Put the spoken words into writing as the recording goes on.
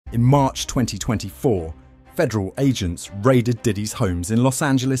In March 2024, federal agents raided Diddy's homes in Los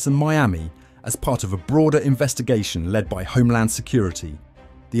Angeles and Miami as part of a broader investigation led by Homeland Security.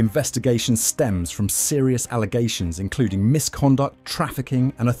 The investigation stems from serious allegations including misconduct,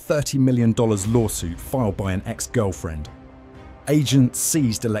 trafficking, and a $30 million lawsuit filed by an ex-girlfriend. Agents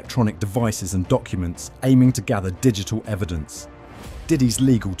seized electronic devices and documents, aiming to gather digital evidence. Diddy's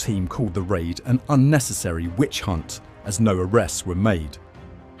legal team called the raid an unnecessary witch hunt, as no arrests were made.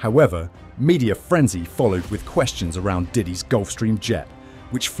 However, media frenzy followed with questions around Diddy's Gulfstream jet,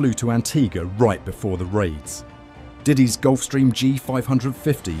 which flew to Antigua right before the raids. Diddy's Gulfstream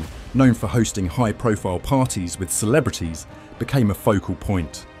G550, known for hosting high-profile parties with celebrities, became a focal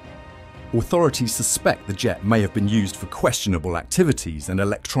point. Authorities suspect the jet may have been used for questionable activities, and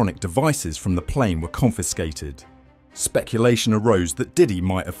electronic devices from the plane were confiscated. Speculation arose that Diddy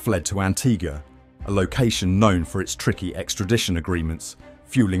might have fled to Antigua, a location known for its tricky extradition agreements,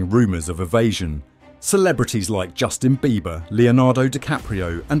 fueling rumours of evasion. Celebrities like Justin Bieber, Leonardo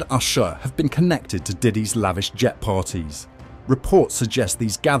DiCaprio, and Usher have been connected to Diddy's lavish jet parties. Reports suggest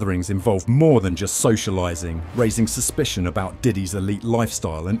these gatherings involve more than just socialising, raising suspicion about Diddy's elite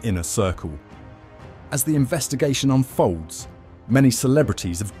lifestyle and inner circle. As the investigation unfolds, many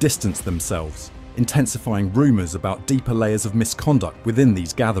celebrities have distanced themselves, intensifying rumours about deeper layers of misconduct within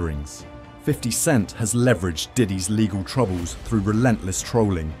these gatherings. 50 Cent has leveraged Diddy's legal troubles through relentless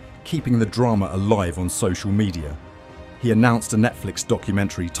trolling, keeping the drama alive on social media. He announced a Netflix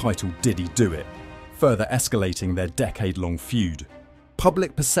documentary titled Diddy Do It, further escalating their decade-long feud.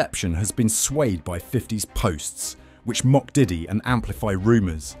 Public perception has been swayed by 50's posts, which mock Diddy and amplify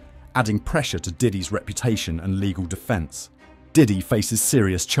rumours, adding pressure to Diddy's reputation and legal defence. Diddy faces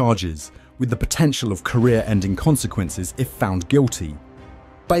serious charges, with the potential of career-ending consequences if found guilty.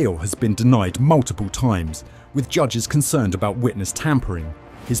 Bail has been denied multiple times, with judges concerned about witness tampering.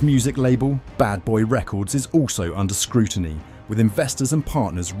 His music label, Bad Boy Records, is also under scrutiny, with investors and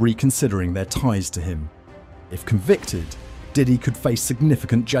partners reconsidering their ties to him. If convicted, Diddy could face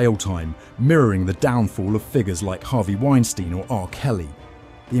significant jail time, mirroring the downfall of figures like Harvey Weinstein or R. Kelly.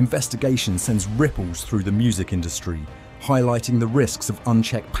 The investigation sends ripples through the music industry, highlighting the risks of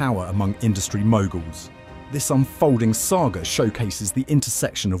unchecked power among industry moguls. This unfolding saga showcases the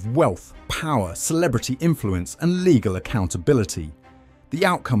intersection of wealth, power, celebrity influence, and legal accountability. The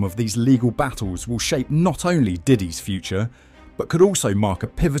outcome of these legal battles will shape not only Diddy's future, but could also mark a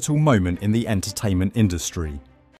pivotal moment in the entertainment industry.